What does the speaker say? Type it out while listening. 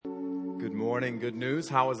morning. Good news.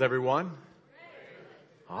 How is everyone?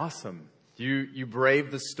 Awesome. You braved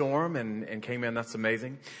the storm and came in. That's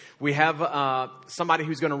amazing. We have somebody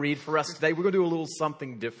who's going to read for us today. We're going to do a little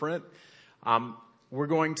something different. We're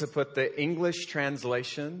going to put the English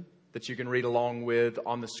translation that you can read along with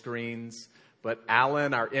on the screens. But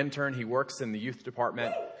Alan, our intern, he works in the youth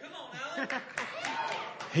department. Come on, Alan.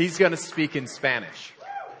 He's going to speak in Spanish.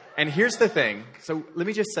 And here's the thing. So let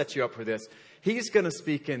me just set you up for this. He's going to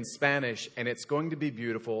speak in Spanish, and it's going to be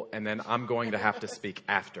beautiful, and then I'm going to have to speak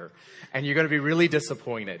after. And you're going to be really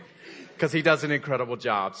disappointed because he does an incredible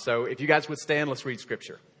job. So if you guys would stand, let's read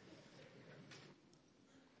Scripture.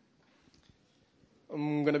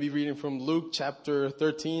 I'm going to be reading from Luke chapter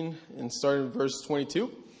 13 and starting in verse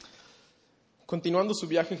 22. Continuando su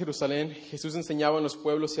viaje en Jerusalén, Jesús enseñaba en los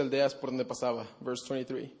pueblos y aldeas por donde pasaba. Verse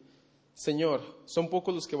 23. Señor, ¿son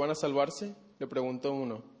pocos los que van a salvarse? Le preguntó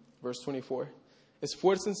uno. Verse 24.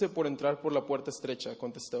 Esfuércense por entrar por la puerta estrecha,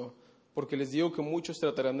 contestó, porque les digo que muchos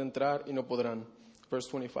tratarán de entrar y no podrán. Verse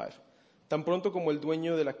 25. Tan pronto como el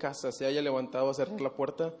dueño de la casa se haya levantado a cerrar la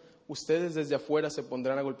puerta, ustedes desde afuera se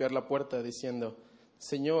pondrán a golpear la puerta, diciendo,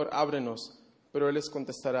 Señor, ábrenos. Pero él les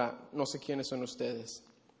contestará, no sé quiénes son ustedes.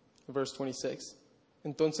 Verse 26.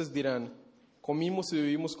 Entonces dirán, comimos y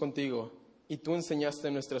bebimos contigo, y tú enseñaste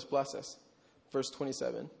en nuestras plazas. Verse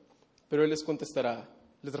 27. Pero él les contestará,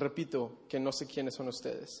 les repito que no sé quiénes son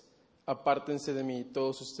ustedes. Apártense de mí,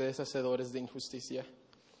 todos ustedes hacedores de injusticia.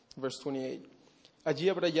 Verse 28. Allí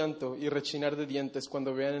habrá llanto y rechinar de dientes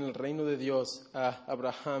cuando vean en el reino de Dios a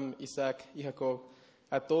Abraham, Isaac y Jacob,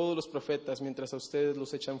 a todos los profetas, mientras a ustedes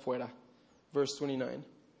los echan fuera. Verse 29.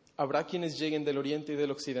 Habrá quienes lleguen del oriente y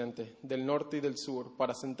del occidente, del norte y del sur,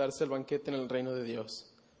 para sentarse al banquete en el reino de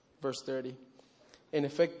Dios. Verse 30. En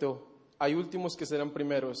efecto, hay últimos que serán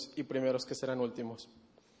primeros y primeros que serán últimos.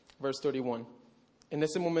 Verse 31. En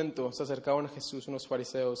ese momento se acercaban a Jesús unos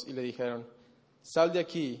fariseos y le dijeron, sal de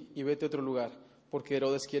aquí y vete a otro lugar, porque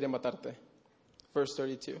Herodes quiere matarte. Verse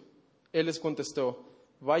 32. Él les contestó,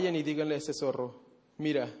 vayan y díganle a ese zorro,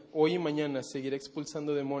 mira, hoy y mañana seguiré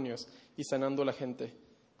expulsando demonios y sanando a la gente,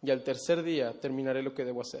 y al tercer día terminaré lo que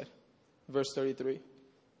debo hacer. Verse 33.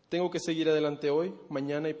 Tengo que seguir adelante hoy,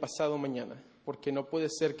 mañana y pasado mañana, porque no puede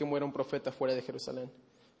ser que muera un profeta fuera de Jerusalén.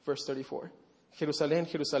 Verse 34. Jerusalén,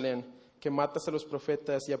 Jerusalén, que matas a los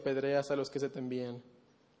profetas y apedreas a los que se te envían.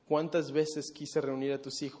 ¿Cuántas veces quise reunir a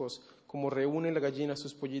tus hijos como reúne la gallina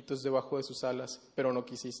sus pollitos debajo de sus alas, pero no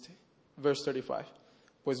quisiste? Verse 35.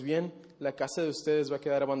 Pues bien, la casa de ustedes va a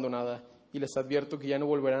quedar abandonada y les advierto que ya no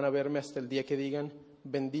volverán a verme hasta el día que digan,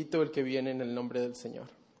 bendito el que viene en el nombre del Señor.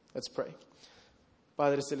 Let's pray.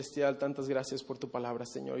 Padre Celestial, tantas gracias por tu palabra,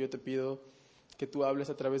 Señor. Yo te pido que tú hables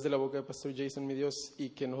a través de la boca de Pastor Jason, mi Dios, y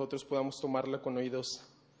que nosotros podamos tomarla con oídos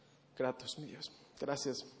gratos, mi Dios.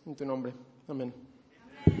 Gracias, en tu nombre. Amén.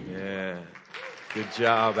 Yeah. Good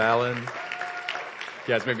job, Alan.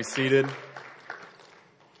 You guys may be seated.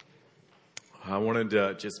 I wanted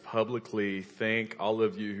to just publicly thank all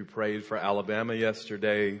of you who prayed for Alabama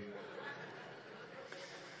yesterday.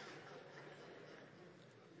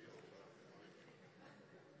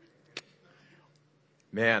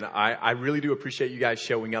 Man, I really do appreciate you guys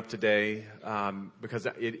showing up today because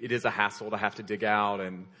it is a hassle to have to dig out.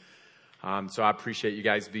 And so I appreciate you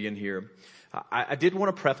guys being here. I did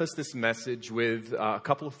want to preface this message with a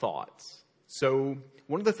couple of thoughts. So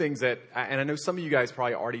one of the things that, and I know some of you guys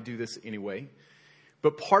probably already do this anyway,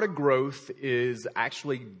 but part of growth is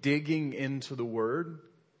actually digging into the Word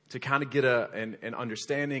to kind of get an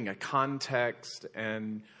understanding, a context,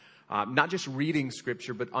 and not just reading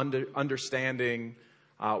Scripture, but understanding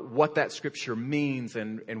what that Scripture means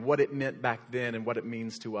and what it meant back then and what it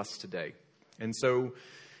means to us today. And so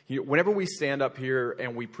whenever we stand up here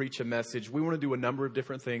and we preach a message, we want to do a number of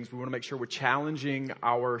different things. We want to make sure we're challenging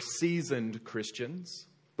our seasoned Christians,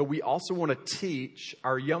 but we also want to teach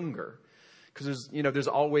our younger. Because there's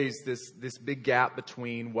always this big gap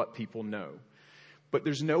between what people know. But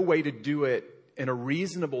there's no way to do it in a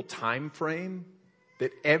reasonable time frame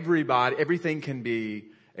that everything can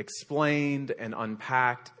be explained and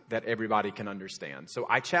unpacked that everybody can understand. So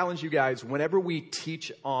I challenge you guys, whenever we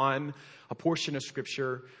teach on a portion of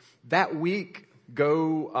Scripture, that week,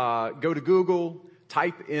 go to Google,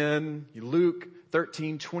 type in Luke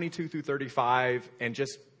 13, 22 through 35, and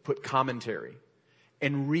just put commentary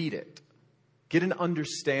and read it. Get an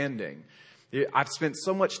understanding. I've spent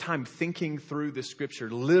so much time thinking through the scripture.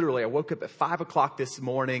 Literally, I woke up at 5 o'clock this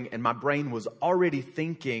morning and my brain was already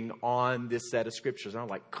thinking on this set of scriptures. And I'm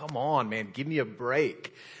like, come on, man, give me a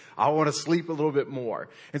break. I want to sleep a little bit more.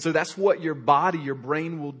 And so that's what your body, your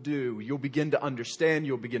brain will do. You'll begin to understand,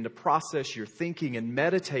 you'll begin to process your thinking and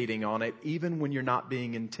meditating on it, even when you're not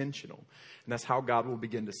being intentional. And that's how God will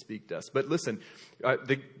begin to speak to us. But listen,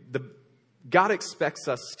 God expects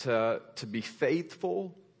us to be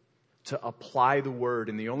faithful, to apply the word.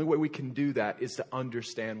 And the only way we can do that is to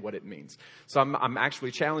understand what it means. So I'm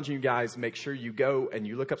actually challenging you guys, make sure you go and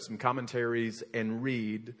you look up some commentaries and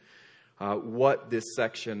read what this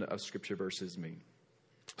section of scripture verses mean.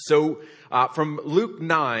 So from Luke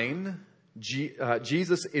 9,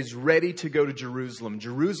 Jesus is ready to go to Jerusalem.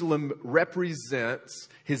 Jerusalem represents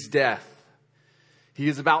his death. He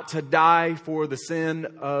is about to die for the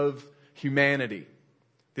sin of humanity.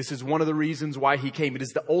 This is one of the reasons why he came. It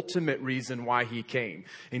is the ultimate reason why he came.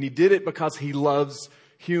 And he did it because he loves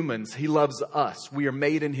humans. He loves us. We are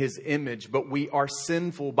made in his image, but we are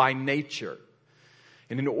sinful by nature.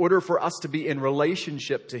 And in order for us to be in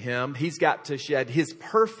relationship to him, he's got to shed his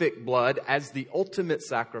perfect blood as the ultimate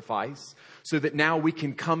sacrifice so that now we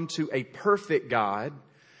can come to a perfect God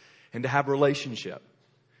and to have relationship.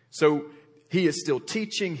 So he is still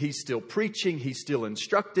teaching, he's still preaching, he's still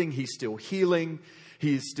instructing, he's still healing,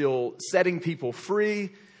 he's still setting people free,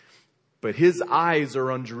 but his eyes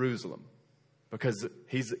are on Jerusalem because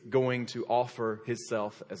he's going to offer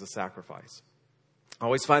himself as a sacrifice. I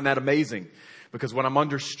always find that amazing because when I'm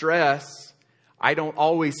under stress, I don't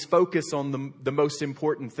always focus on the most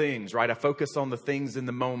important things, right? I focus on the things in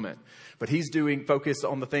the moment, but he's focus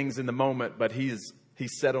on the things in the moment, but he's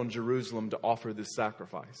set on Jerusalem to offer this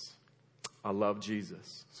sacrifice. I love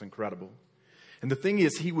Jesus. It's incredible. And the thing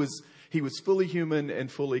is, he was fully human and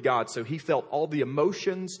fully God. So he felt all the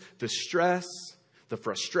emotions, the stress, the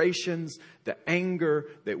frustrations, the anger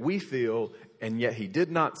that we feel, and yet he did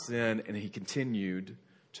not sin and he continued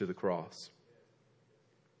to the cross.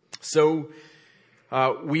 So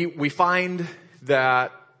we find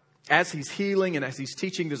that as he's healing and as he's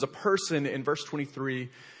teaching, there's a person in verse 23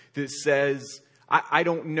 that says, I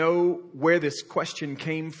don't know where this question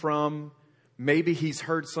came from. Maybe he's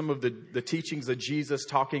heard some of the teachings of Jesus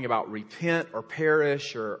talking about repent or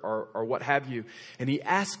perish or what have you. And he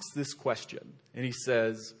asks this question and he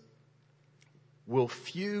says, will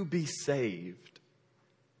few be saved?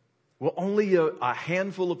 Will only a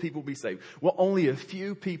handful of people be saved? Will only a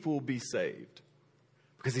few people be saved?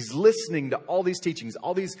 Because he's listening to all these teachings,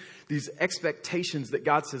 all these expectations that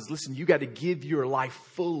God says, listen, you got to give your life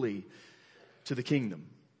fully to the kingdom.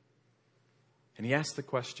 And he asks the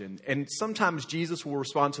question, and sometimes Jesus will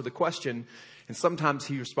respond to the question, and sometimes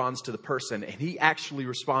he responds to the person, and he actually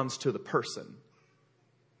responds to the person.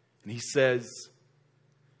 And he says,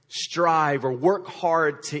 strive or work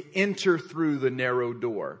hard to enter through the narrow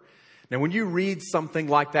door. Now, when you read something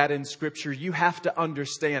like that in Scripture, you have to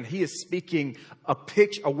understand he is speaking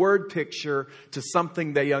a word picture to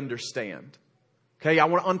something they understand. Okay, I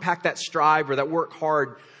want to unpack that strive or that work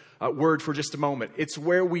hard word for just a moment. It's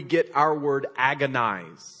where we get our word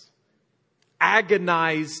agonize.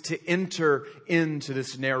 Agonize to enter into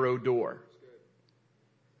this narrow door.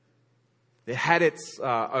 It had its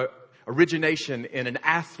origination in an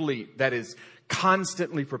athlete that is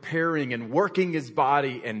constantly preparing and working his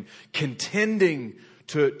body and contending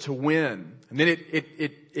to win. And then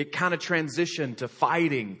it kind of transitioned to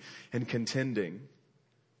fighting and contending.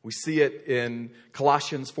 We see it in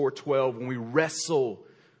Colossians 4:12 when we wrestle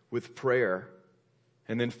with prayer,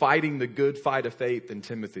 and then fighting the good fight of faith in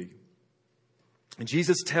Timothy. And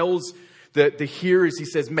Jesus tells the hearers, he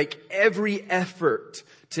says, make every effort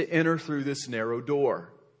to enter through this narrow door.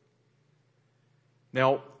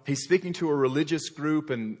 Now, he's speaking to a religious group,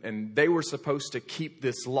 and they were supposed to keep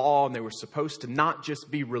this law, and they were supposed to not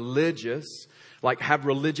just be religious, like have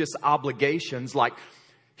religious obligations. Like,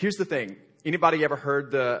 here's the thing. Anybody ever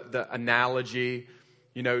heard the analogy,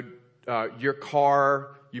 your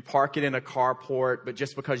car, you park it in a carport, but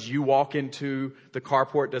just because you walk into the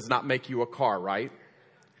carport does not make you a car, right?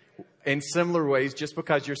 In similar ways, just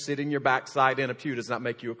because you're sitting your backside in a pew does not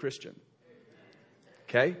make you a Christian.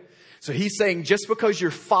 Okay? So he's saying just because you're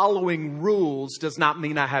following rules does not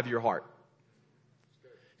mean I have your heart.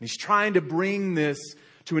 And he's trying to bring this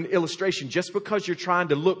to an illustration. Just because you're trying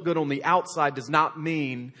to look good on the outside does not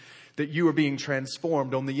mean that you are being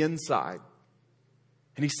transformed on the inside.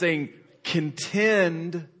 And he's saying,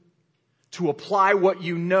 contend to apply what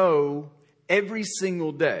you know every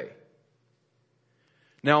single day.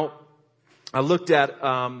 Now, I looked at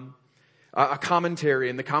a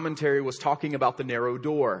commentary, and the commentary was talking about the narrow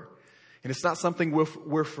door. And it's not something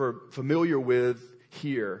we're familiar with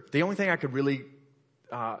here. The only thing I could really,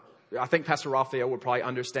 I think Pastor Raphael would probably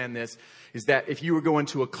understand this, is that if you were going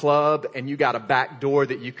to a club and you got a back door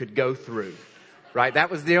that you could go through, right?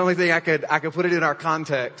 That was the only thing I could put it in our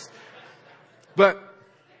context. But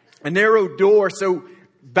a narrow door. So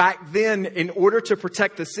back then, in order to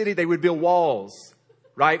protect the city, they would build walls,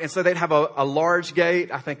 right? And so they'd have a large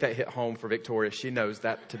gate. I think that hit home for Victoria. She knows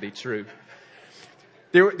that to be true.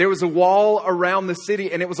 There was a wall around the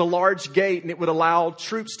city, and it was a large gate, and it would allow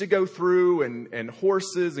troops to go through and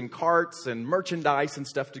horses and carts and merchandise and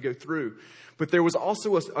stuff to go through. But there was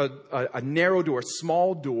also a narrow door, a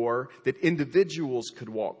small door that individuals could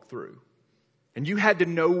walk through. And you had to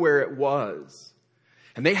know where it was.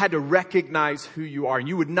 And they had to recognize who you are. And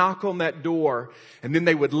you would knock on that door, and then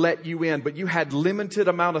they would let you in. But you had limited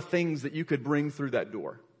amount of things that you could bring through that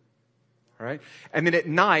door. All right? And then at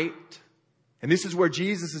night, and this is where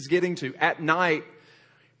Jesus is getting to, at night,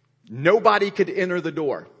 nobody could enter the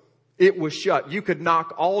door. It was shut. You could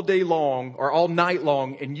knock all day long or all night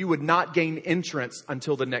long, and you would not gain entrance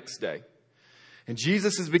until the next day. And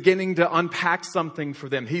Jesus is beginning to unpack something for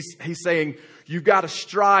them. He's saying, you've got to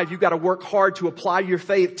strive. You've got to work hard to apply your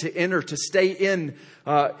faith to enter, to stay in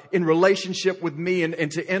relationship with me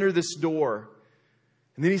and to enter this door.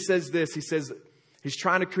 And then he says this. He says, he's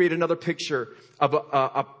trying to create another picture of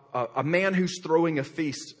a man who's throwing a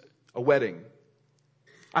feast, a wedding.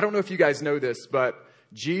 I don't know if you guys know this, but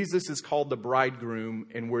Jesus is called the bridegroom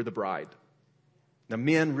and we're the bride. Now,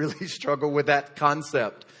 men really struggle with that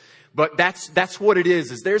concept. But that's what it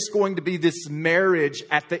is there's going to be this marriage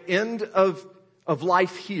at the end of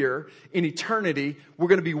life here in eternity. We're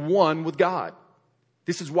going to be one with God.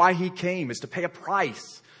 This is why he came, is to pay a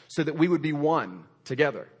price so that we would be one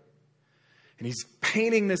together. And he's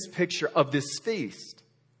painting this picture of this feast.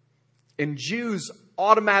 And Jews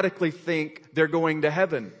automatically think they're going to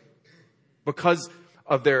heaven because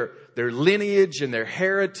of their lineage and their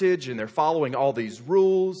heritage, and they're following all these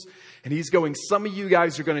rules. And he's going, some of you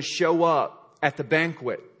guys are going to show up at the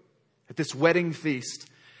banquet, at this wedding feast,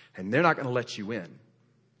 and they're not going to let you in.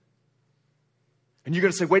 And you're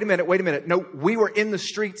going to say, wait a minute. No, we were in the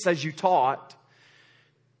streets as you taught.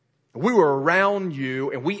 We were around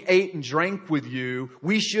you, and we ate and drank with you.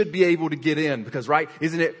 We should be able to get in because, right,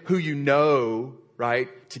 isn't it who you know, right,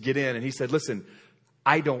 to get in? And he said, listen,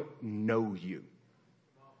 I don't know you.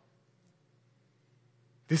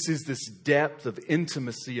 This is this depth of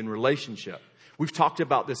intimacy and relationship. We've talked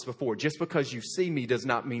about this before. Just because you see me does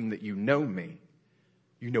not mean that you know me.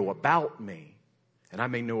 You know about me. And I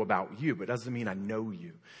may know about you, but it doesn't mean I know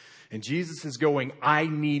you. And Jesus is going, I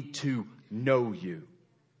need to know you.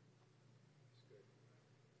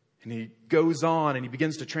 And he goes on and he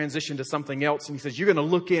begins to transition to something else. And he says, you're going to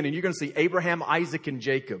look in and you're going to see Abraham, Isaac, and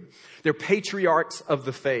Jacob. They're patriarchs of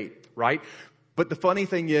the faith, right? But the funny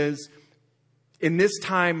thing is, in this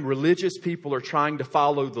time, religious people are trying to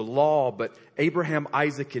follow the law, but Abraham,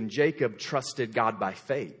 Isaac, and Jacob trusted God by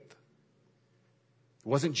faith. It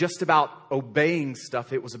wasn't just about obeying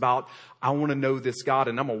stuff. It was about, I want to know this God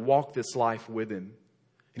and I'm going to walk this life with him.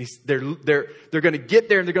 And they're going to get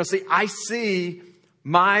there and they're going to say, I see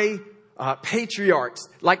my patriarchs.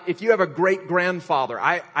 Like if you have a great grandfather,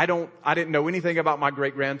 I didn't know anything about my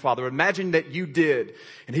great grandfather. Imagine that you did.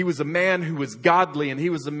 And he was a man who was godly, and he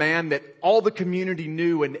was a man that all the community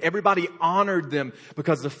knew, and everybody honored them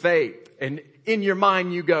because of faith. And in your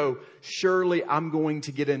mind you go, surely I'm going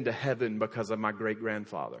to get into heaven because of my great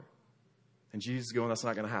grandfather. And Jesus is going, that's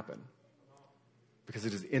not going to happen. Because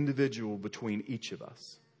it is individual between each of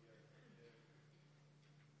us.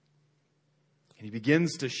 And he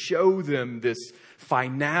begins to show them this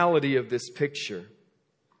finality of this picture.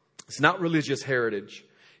 It's not religious heritage.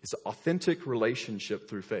 It's an authentic relationship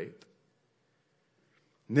through faith.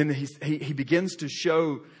 And then he begins to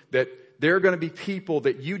show that there are going to be people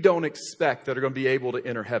that you don't expect that are going to be able to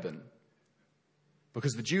enter heaven.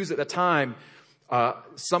 Because the Jews at the time,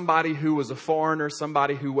 somebody who was a foreigner,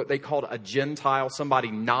 somebody who what they called a Gentile, somebody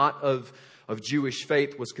not of Jewish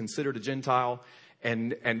faith was considered a Gentile.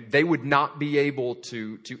 And they would not be able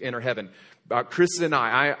to enter heaven. Chris and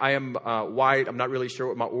I am white. I'm not really sure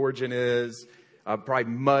what my origin is. Probably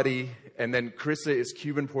muddy. And then Carissa is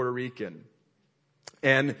Cuban Puerto Rican.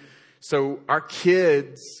 And so our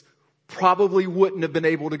kids probably wouldn't have been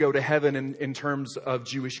able to go to heaven in terms of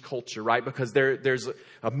Jewish culture, right? Because there's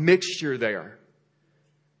a mixture there.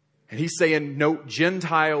 And he's saying, no,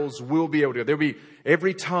 Gentiles will be able to go. There'll be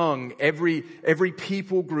every tongue, every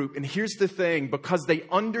people group. And here's the thing, because they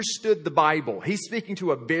understood the Bible. He's speaking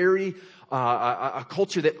to a very a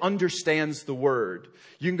culture that understands the word.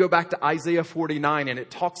 You can go back to Isaiah 49 and it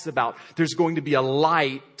talks about there's going to be a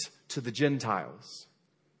light to the Gentiles.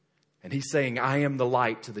 And he's saying, I am the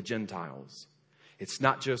light to the Gentiles. It's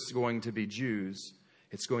not just going to be Jews.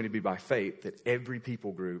 It's going to be by faith that every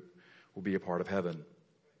people group will be a part of heaven.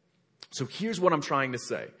 So here's what I'm trying to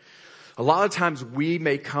say. A lot of times we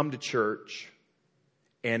may come to church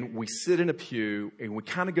and we sit in a pew and we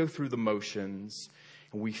kind of go through the motions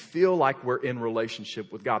and we feel like we're in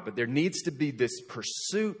relationship with God. But there needs to be this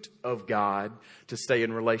pursuit of God to stay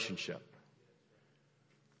in relationship.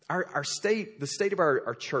 The state of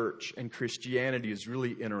our church and Christianity is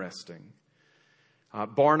really interesting.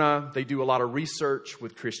 Barna, they do a lot of research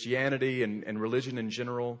with Christianity and religion in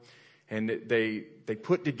general. And they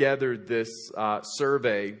put together this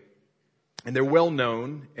survey, and they're well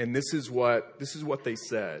known. And this is what they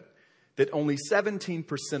said, that only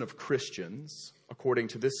 17% of Christians, according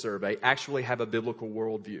to this survey, actually have a biblical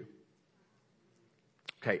worldview.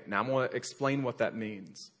 Okay, now I'm going to explain what that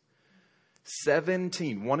means.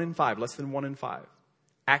 17, 1 in 5, less than 1 in 5,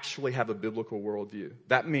 actually have a biblical worldview.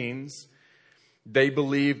 That means they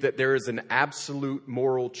believe that there is an absolute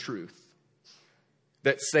moral truth.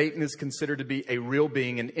 That Satan is considered to be a real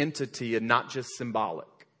being, an entity, and not just symbolic.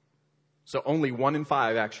 So only 1 in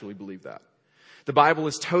 5 actually believe that. The Bible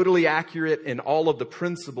is totally accurate in all of the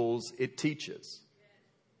principles it teaches.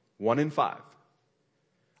 1 in 5.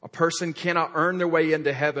 A person cannot earn their way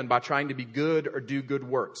into heaven by trying to be good or do good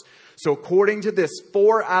works. So according to this,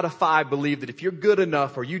 4 out of 5 believe that if you're good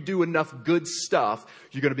enough or you do enough good stuff,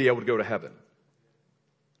 you're going to be able to go to heaven.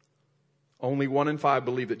 Only 1 in 5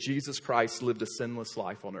 believe that Jesus Christ lived a sinless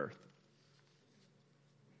life on earth.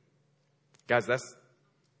 Guys,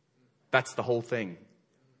 that's the whole thing.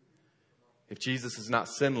 If Jesus is not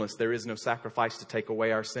sinless, there is no sacrifice to take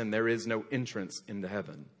away our sin. There is no entrance into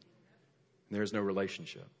heaven. There is no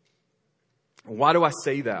relationship. Why do I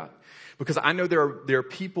say that? Because I know there are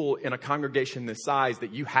people in a congregation this size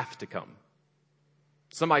that you have to come.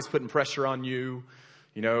 Somebody's putting pressure on you.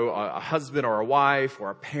 You know, a husband or a wife or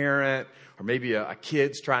a parent or maybe a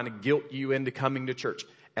kid's trying to guilt you into coming to church.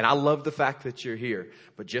 And I love the fact that you're here.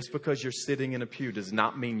 But just because you're sitting in a pew does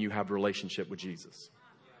not mean you have a relationship with Jesus.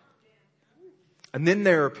 And then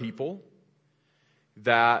there are people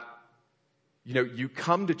that, you know, you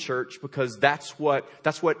come to church because that's what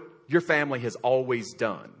your family has always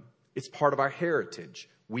done. It's part of our heritage.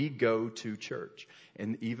 We go to church.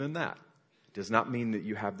 And even that does not mean that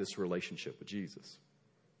you have this relationship with Jesus.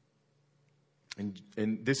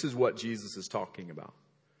 And this is what Jesus is talking about.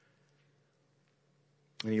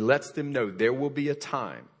 And he lets them know there will be a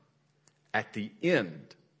time at the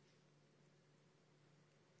end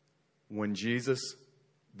when Jesus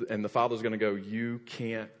and the Father's going to go, you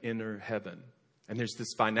can't enter heaven. And there's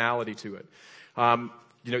this finality to it.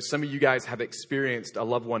 You know, some of you guys have experienced a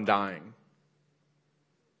loved one dying.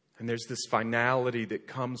 And there's this finality that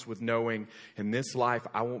comes with knowing in this life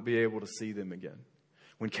I won't be able to see them again.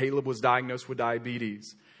 When Caleb was diagnosed with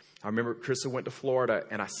diabetes, I remember Krista went to Florida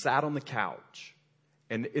and I sat on the couch.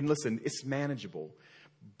 And listen, it's manageable,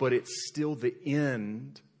 but it's still the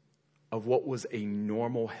end of what was a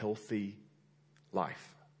normal, healthy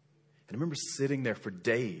life. And I remember sitting there for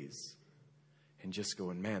days and just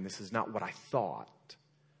going, man, this is not what I thought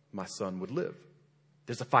my son would live.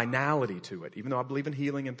 There's a finality to it, even though I believe in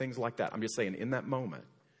healing and things like that. I'm just saying in that moment.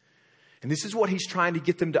 And this is what he's trying to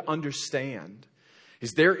get them to understand.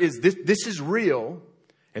 This is real,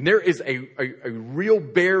 and there is a real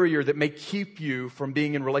barrier that may keep you from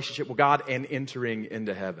being in relationship with God and entering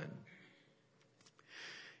into heaven.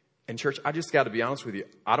 And church, I just got to be honest with you.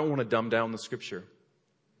 I don't want to dumb down the scripture.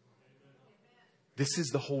 This is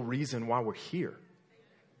the whole reason why we're here.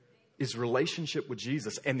 Is relationship with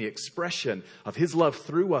Jesus and the expression of his love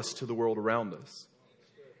through us to the world around us.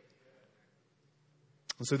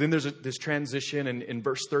 And so then there's this transition in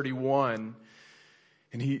verse 31.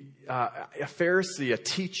 And a Pharisee, a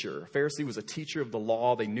Pharisee was a teacher of the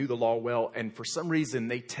law. They knew the law well. And for some reason,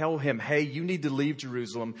 they tell him, hey, you need to leave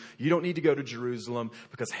Jerusalem. You don't need to go to Jerusalem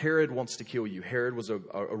because Herod wants to kill you. Herod was a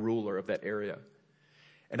ruler of that area.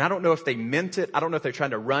 And I don't know if they meant it. I don't know if they're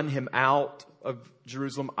trying to run him out of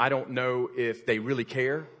Jerusalem. I don't know if they really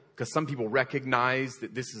care because some people recognize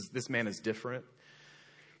that this man is different.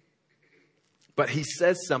 But he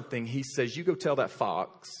says something. He says, you go tell that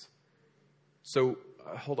fox. So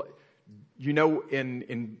hold on. You know,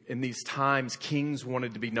 in these times, kings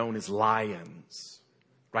wanted to be known as lions,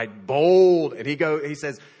 right? Bold. And he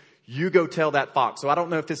says, you go tell that fox. So I don't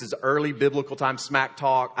know if this is early biblical time smack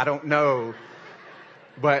talk. I don't know.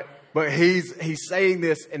 But But he's saying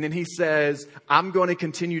this, and then he says, I'm going to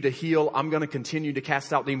continue to heal. I'm going to continue to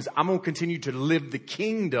cast out demons. I'm going to continue to live the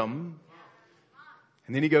kingdom.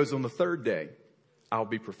 And then he goes, on the third day, I'll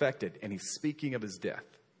be perfected. And he's speaking of his death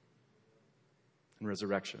and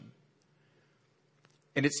resurrection.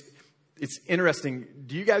 And it's interesting.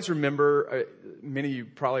 Do you guys remember, many of you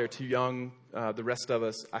probably are too young, the rest of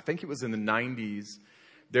us, I think it was in the 90s,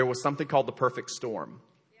 there was something called the perfect storm.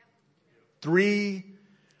 3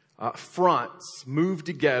 fronts move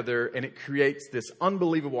together, and it creates this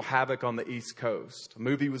unbelievable havoc on the East Coast. A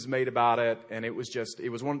movie was made about it, and it was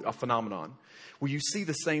a phenomenon. Well, you see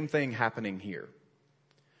the same thing happening here.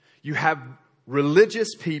 You have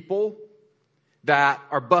religious people that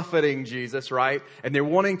are buffeting Jesus, right? And they're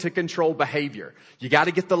wanting to control behavior. You got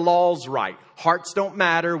to get the laws right. Hearts don't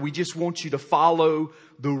matter. We just want you to follow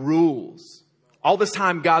the rules. All this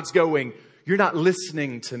time, God's going, you're not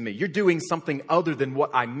listening to me. You're doing something other than what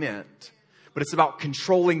I meant. But it's about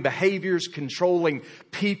controlling behaviors, controlling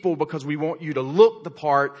people, because we want you to look the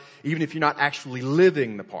part, even if you're not actually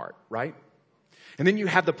living the part, right? And then you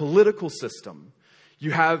have the political system. You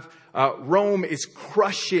have Rome is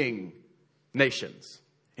crushing nations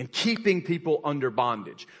and keeping people under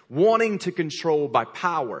bondage, wanting to control by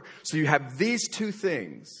power. So you have these 2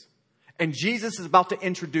 things. And Jesus is about to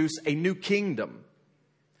introduce a new kingdom,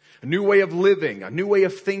 a new way of living, a new way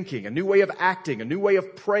of thinking, a new way of acting, a new way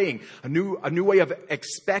of praying, a new way of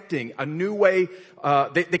expecting, a new way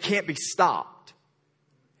that can't be stopped.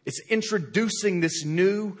 It's introducing this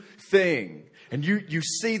new thing. And you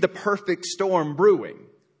see the perfect storm brewing.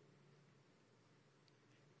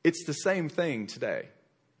 It's the same thing today.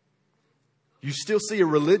 You still see a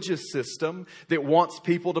religious system that wants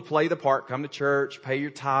people to play the part, come to church, pay your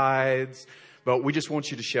tithes, but we just want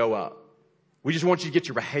you to show up. We just want you to get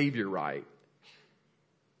your behavior right.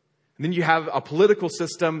 And then you have a political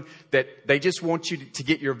system that they just want you to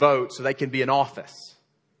get your vote so they can be in office.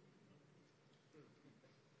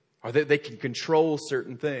 Or that they can control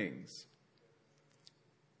certain things.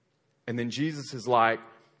 And then Jesus is like,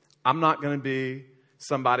 I'm not going to be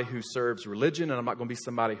somebody who serves religion, and I'm not going to be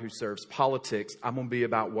somebody who serves politics. I'm going to be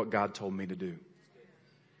about what God told me to do.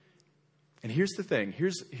 And here's the thing.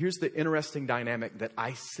 Here's the interesting dynamic that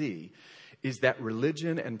I see, is that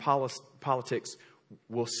religion and politics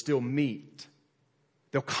will still meet.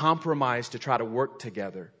 They'll compromise to try to work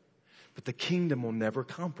together. But the kingdom will never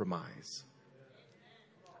compromise.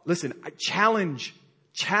 Listen, I challenge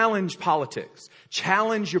politics.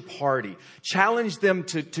 Challenge your party. Challenge them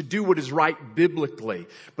to do what is right biblically.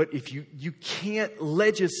 But if you can't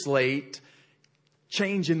legislate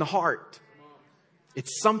change in the heart.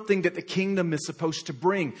 It's something that the kingdom is supposed to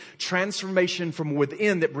bring. Transformation from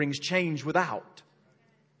within that brings change without.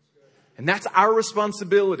 And that's our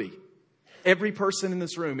responsibility. Every person in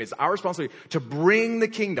this room is our responsibility to bring the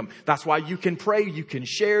kingdom. That's why you can pray, you can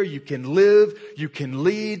share, you can live, you can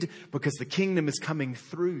lead, because the kingdom is coming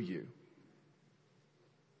through you.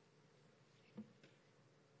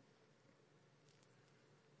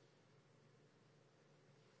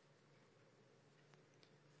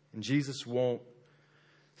 And Jesus won't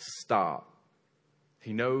stop.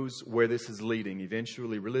 He knows where this is leading.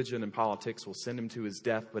 Eventually, religion and politics will send him to his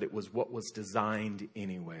death, but it was what was designed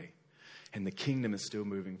anyway. And the kingdom is still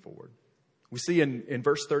moving forward. We see in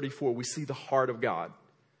verse 34, we see the heart of God.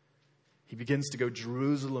 He begins to go,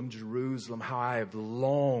 Jerusalem, Jerusalem, how I have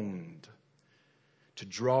longed to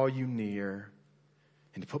draw you near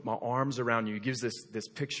and to put my arms around you. He gives this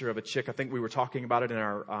picture of a chick. I think we were talking about it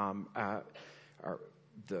in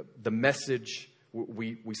the message.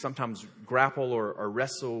 We sometimes grapple or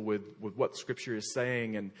wrestle with what Scripture is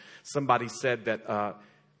saying. And somebody said that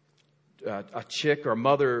a chick or a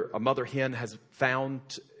mother hen has found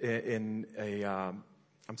in a,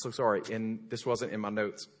 I'm so sorry, this wasn't in my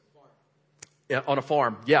notes. On a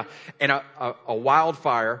farm, yeah. And a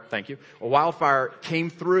wildfire, thank you, a wildfire came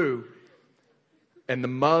through, and the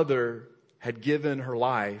mother had given her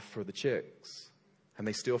life for the chicks. And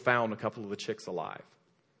they still found a couple of the chicks alive.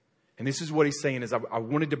 And this is what he's saying is, I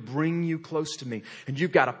wanted to bring you close to me. And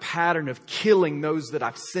you've got a pattern of killing those that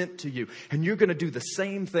I've sent to you. And you're going to do the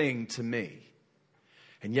same thing to me.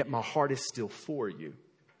 And yet my heart is still for you.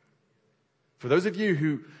 For those of you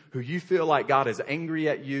who you feel like God is angry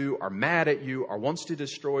at you or mad at you or wants to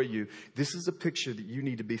destroy you, this is a picture that you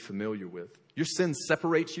need to be familiar with. Your sin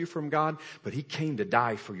separates you from God, but He came to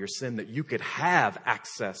die for your sin that you could have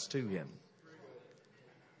access to Him.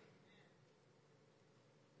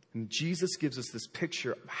 And Jesus gives us this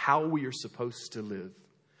picture of how we are supposed to live.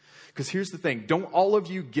 Because here's the thing. Don't all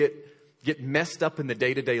of you get messed up in the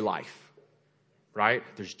day-to-day life, right?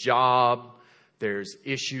 There's job, There's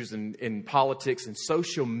issues in politics, and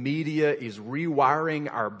social media is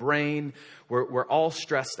rewiring our brain. We're all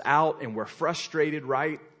stressed out and we're frustrated,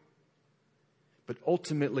 right? But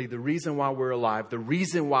ultimately, the reason why we're alive, the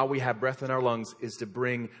reason why we have breath in our lungs is to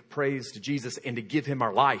bring praise to Jesus and to give him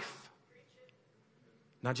our life.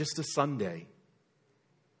 Not just a Sunday,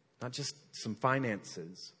 not just some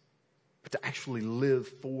finances, but to actually live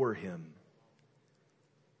for him.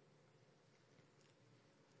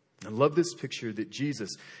 I love this picture that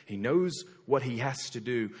Jesus, he knows what he has to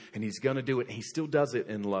do, and he's going to do it, and he still does it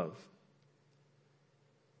in love.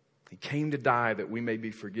 He came to die that we may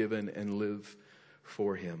be forgiven and live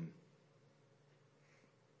for him.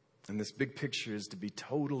 And this big picture is to be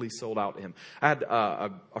totally sold out to him. I had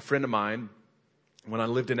a friend of mine, when I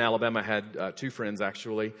lived in Alabama, I had two friends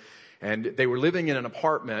actually, and they were living in an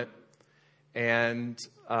apartment, and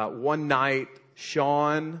one night,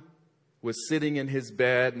 Sean was sitting in his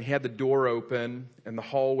bed, and he had the door open, and the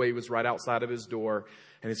hallway was right outside of his door.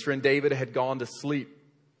 And his friend David had gone to sleep.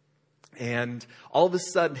 And all of a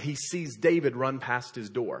sudden, he sees David run past his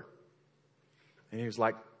door. And he was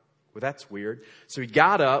like, well, that's weird. So he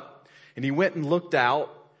got up, and he went and looked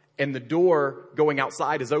out, and the door going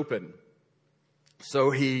outside is open.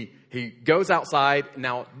 So he goes outside.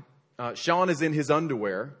 Now, Sean is in his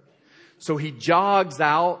underwear. So he jogs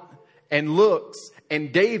out and looks,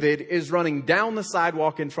 and David is running down the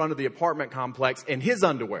sidewalk in front of the apartment complex in his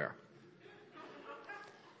underwear.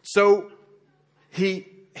 So he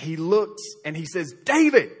looks and he says,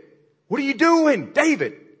 David, what are you doing,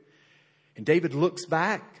 David? And David looks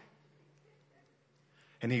back,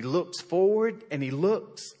 and he looks forward, and he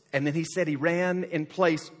looks, and then he said he ran in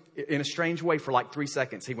place in a strange way for like 3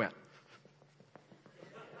 seconds. He went.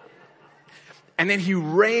 And then he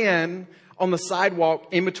ran on the sidewalk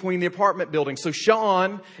in between the apartment buildings. So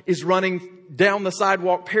Sean is running down the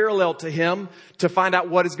sidewalk parallel to him to find out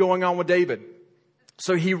what is going on with David.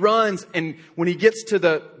 So he runs, and when he gets to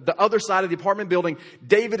the other side of the apartment building,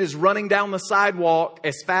 David is running down the sidewalk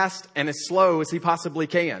as fast and as slow as he possibly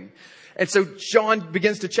can. And so Sean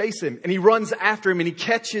begins to chase him, and he runs after him, and he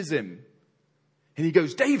catches him. And he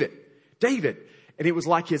goes, David, David. And it was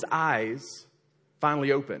like his eyes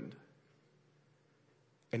finally opened.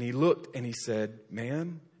 And he looked and he said,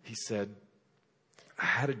 man, he said, I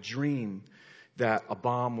had a dream that a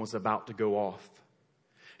bomb was about to go off.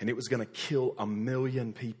 And it was going to kill 1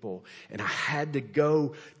 million people. And I had to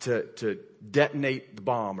go to detonate the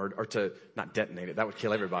bomb, or to not detonate it. That would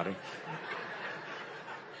kill everybody.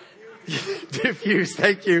 Diffuse,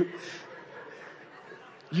 thank you.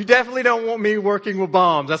 You definitely don't want me working with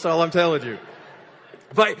bombs. That's all I'm telling you.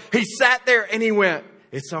 But he sat there and he went,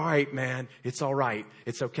 it's all right, man. It's all right.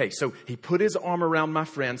 It's okay. So he put his arm around my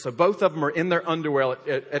friend. So both of them are in their underwear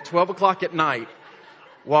at 12 o'clock at night,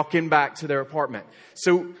 walking back to their apartment.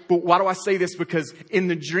 So, but why do I say this? Because in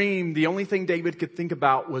the dream, the only thing David could think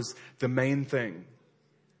about was the main thing.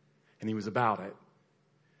 And he was about it.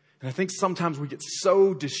 And I think sometimes we get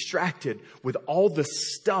so distracted with all the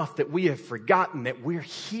stuff that we have forgotten that we're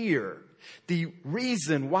here. The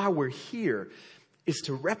reason why we're here is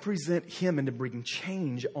to represent him and to bring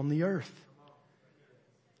change on the earth.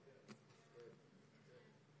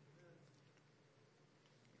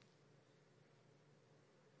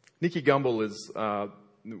 Nicky Gumbel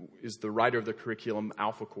is the writer of the curriculum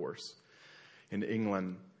Alpha Course in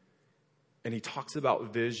England. And he talks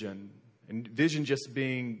about vision. And vision just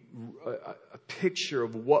being a picture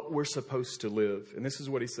of what we're supposed to live. And this is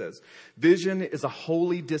what he says. Vision is a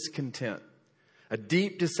holy discontent, a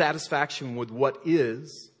deep dissatisfaction with what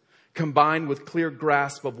is, combined with clear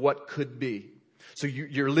grasp of what could be. So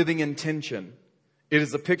you're living in tension. It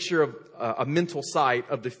is a picture of a mental sight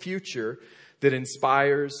of the future that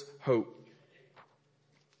inspires hope.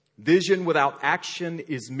 Vision without action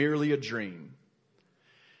is merely a dream.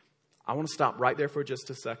 I want to stop right there for just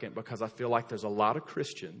a second, because I feel like there's a lot of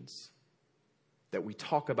Christians that we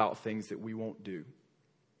talk about things that we won't do.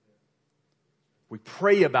 We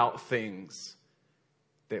pray about things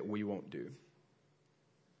that we won't do.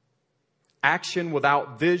 Action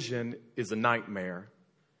without vision is a nightmare,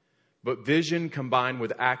 but vision combined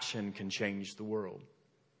with action can change the world.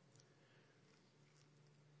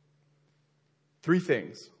 3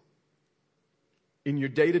 things. In your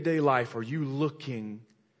day-to-day life, are you looking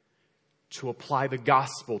to apply the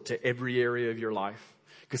gospel to every area of your life?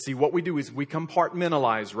 Because see, what we do is we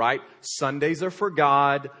compartmentalize, right? Sundays are for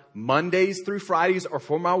God. Mondays through Fridays are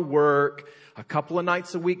for my work. A couple of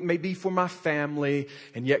nights a week may be for my family.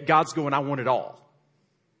 And yet God's going, I want it all.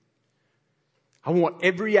 I want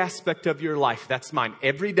every aspect of your life. That's mine.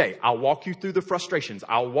 Every day, I'll walk you through the frustrations.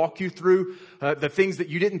 I'll walk you through the things that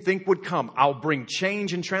you didn't think would come. I'll bring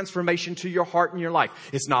change and transformation to your heart and your life.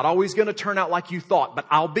 It's not always going to turn out like you thought, but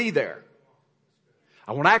I'll be there.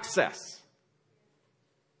 I want access.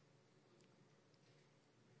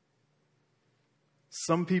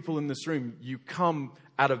 Some people in this room, you come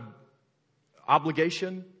out of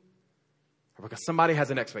obligation, or because somebody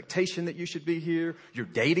has an expectation that you should be here. You're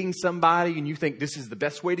dating somebody and you think this is the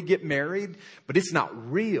best way to get married, but it's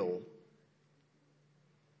not real.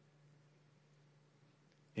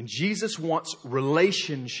 And Jesus wants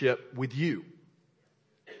relationship with you.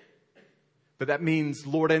 But that means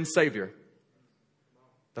Lord and Savior.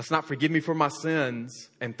 That's not forgive me for my sins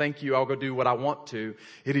and thank you, I'll go do what I want to.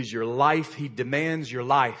 It is your life. He demands your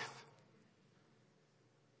life.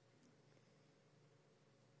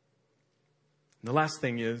 And the last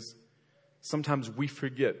thing is, sometimes we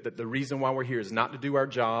forget that the reason why we're here is not to do our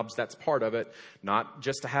jobs. That's part of it. Not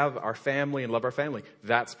just to have our family and love our family.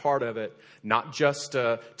 That's part of it. Not just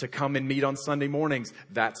to come and meet on Sunday mornings.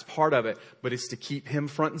 That's part of it. But it's to keep Him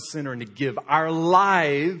front and center and to give our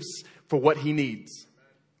lives for what He needs,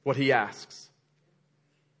 what He asks.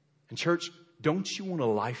 And church, don't you want a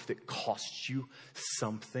life that costs you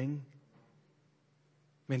something?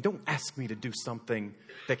 Man, don't ask me to do something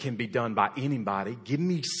that can be done by anybody. Give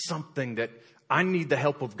me something that I need the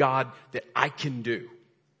help of God that I can do.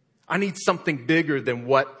 I need something bigger than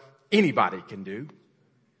what anybody can do.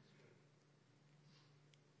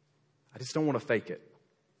 I just don't want to fake it.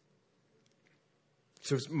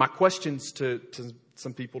 So my questions to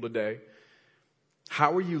some people today: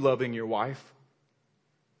 how are you loving your wife?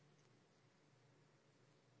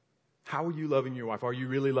 How are you loving your wife? Are you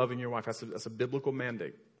really loving your wife? That's a biblical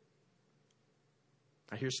mandate.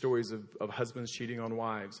 I hear stories of husbands cheating on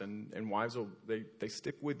wives, and wives, they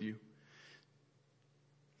stick with you.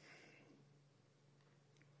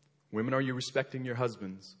 Women, are you respecting your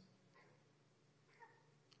husbands?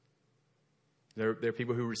 There are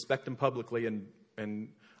people who respect them publicly and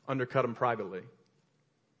undercut them privately.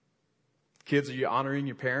 Kids, are you honoring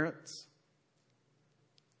your parents?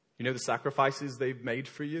 You know the sacrifices they've made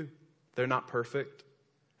for you? They're not perfect,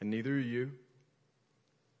 and neither are you.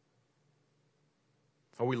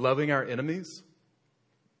 Are we loving our enemies?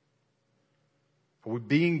 Are we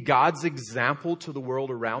being God's example to the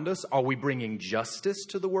world around us? Are we bringing justice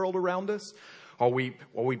to the world around us? Are we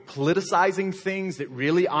politicizing things that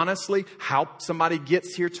really, honestly, how somebody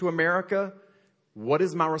gets here to America? What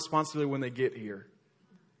is my responsibility when they get here?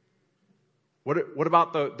 What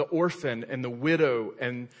about the orphan and the widow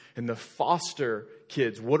and the foster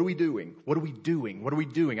kids? What are we doing? What are we doing? What are we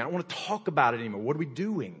doing? I don't want to talk about it anymore. What are we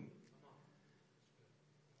doing?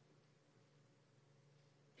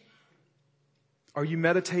 Are you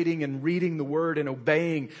meditating and reading the Word and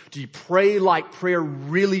obeying? Do you pray like prayer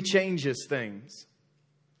really changes things?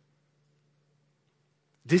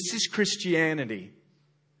 This is Christianity.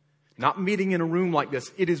 Not meeting in a room like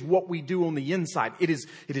this. It is what we do on the inside. It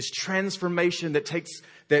is transformation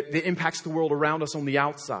that impacts the world around us on the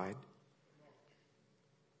outside.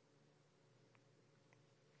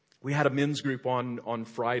 We had a men's group on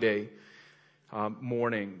Friday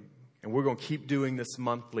morning. And we're going to keep doing this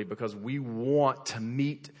monthly because we want to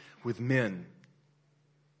meet with men.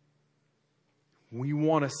 We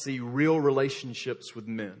want to see real relationships with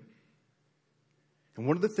men. And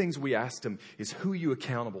one of the things we asked them is, who are you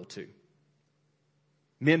accountable to?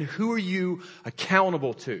 Men, who are you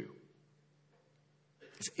accountable to?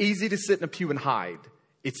 It's easy to sit in a pew and hide.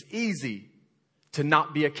 It's easy to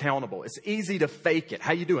not be accountable. It's easy to fake it.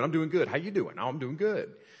 How you doing? I'm doing good. How you doing? Oh, I'm doing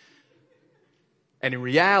good. And in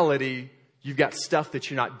reality, you've got stuff that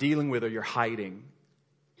you're not dealing with or you're hiding.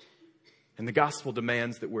 And the gospel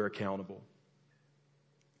demands that we're accountable.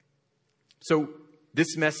 So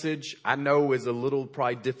this message, I know, is a little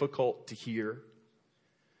probably difficult to hear.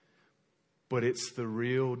 But it's the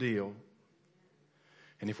real deal.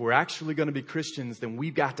 And if we're actually going to be Christians, then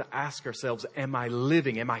we've got to ask ourselves, am I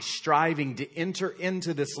living? Am I striving to enter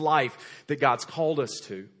into this life that God's called us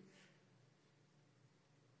to?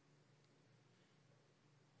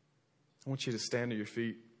 I want you to stand to your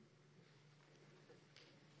feet.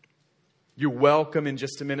 You're welcome in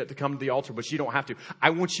just a minute to come to the altar, but you don't have to.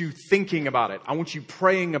 I want you thinking about it. I want you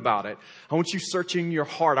praying about it. I want you searching your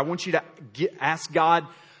heart. I want you to ask God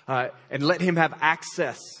and let Him have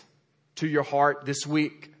access to your heart this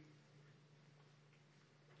week.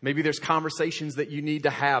 Maybe there's conversations that you need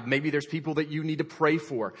to have. Maybe there's people that you need to pray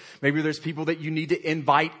for. Maybe there's people that you need to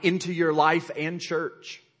invite into your life and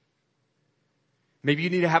church. Maybe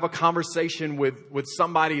you need to have a conversation with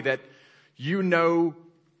somebody that you know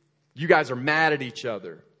You guys are mad at each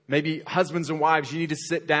other. Maybe husbands and wives, you need to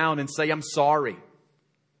sit down and say, I'm sorry.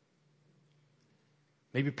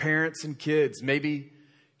 Maybe parents and kids, maybe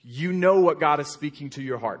you know what God is speaking to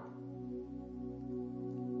your heart.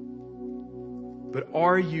 But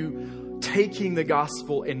are you taking the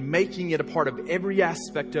gospel and making it a part of every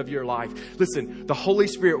aspect of your life? Listen, the Holy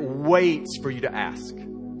Spirit waits for you to ask.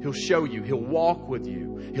 He'll show you. He'll walk with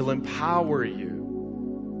you. He'll empower you.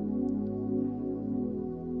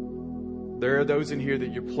 There are those in here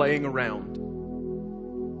that you're playing around.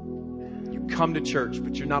 You come to church,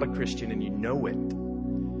 but you're not a Christian and you know it.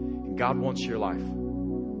 And God wants your life.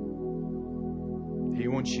 He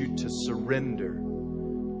wants you to surrender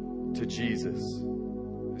to Jesus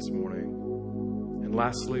this morning. And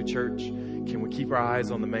lastly, church, can we keep our eyes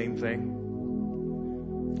on the main thing?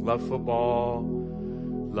 Love football,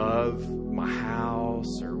 love my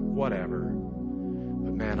house, or whatever.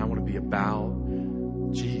 But man, I want to be about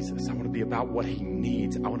Jesus. I want to be about what He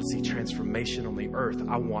needs. I want to see transformation on the earth.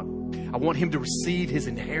 I want Him to receive His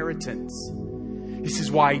inheritance. This is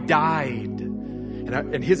why He died.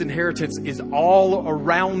 And His inheritance is all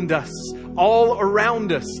around us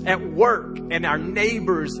at work, and our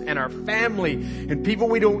neighbors and our family and people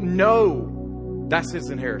we don't know. That's His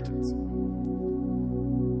inheritance.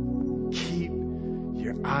 Keep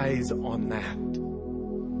your eyes on that.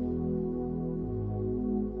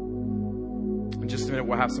 In just a minute,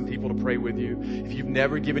 we'll have some people to pray with you. If you've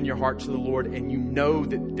never given your heart to the Lord and you know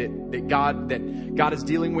that God is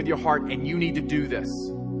dealing with your heart and you need to do this.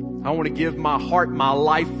 I want to give my heart, my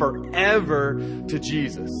life forever to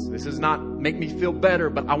Jesus. This does not make me feel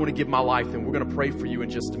better, but I want to give my life, and we're going to pray for you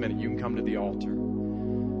in just a minute. You can come to the altar.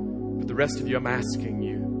 But the rest of you, I'm asking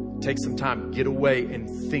you, take some time, get away and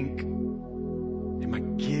think, am I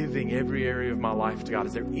giving every area of my life to God?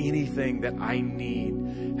 Is there anything that I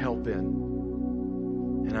need help in?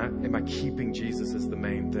 And am I keeping Jesus as the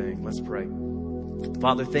main thing? Let's pray.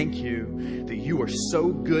 Father, thank you that you are so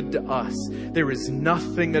good to us. There is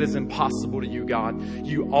nothing that is impossible to you, God.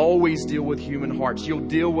 You always deal with human hearts. You'll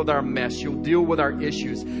deal with our mess. You'll deal with our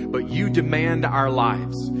issues, but you demand our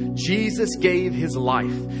lives. Jesus gave His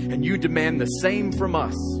life, and you demand the same from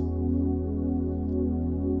us.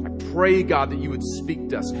 I pray, God, that you would speak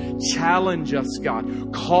to us, challenge us,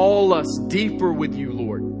 God, call us deeper with you,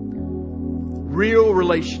 Lord. Real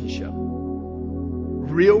relationship,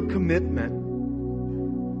 real commitment.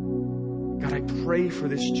 God, I pray for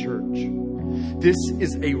this church. This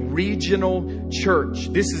is a regional church.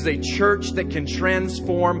 This is a church that can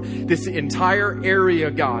transform this entire area,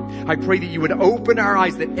 God. I pray that you would open our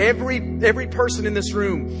eyes, that every person in this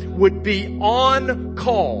room would be on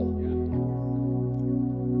call.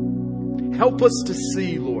 Help us to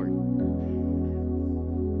see, Lord.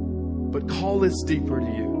 But call us deeper to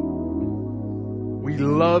you. We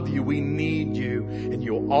love you. We need you. And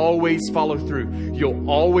you'll always follow through. You'll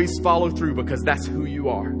always follow through because that's who you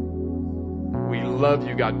are. We love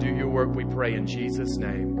you, God. Do your work, we pray in Jesus'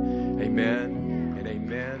 name. Amen and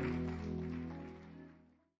amen.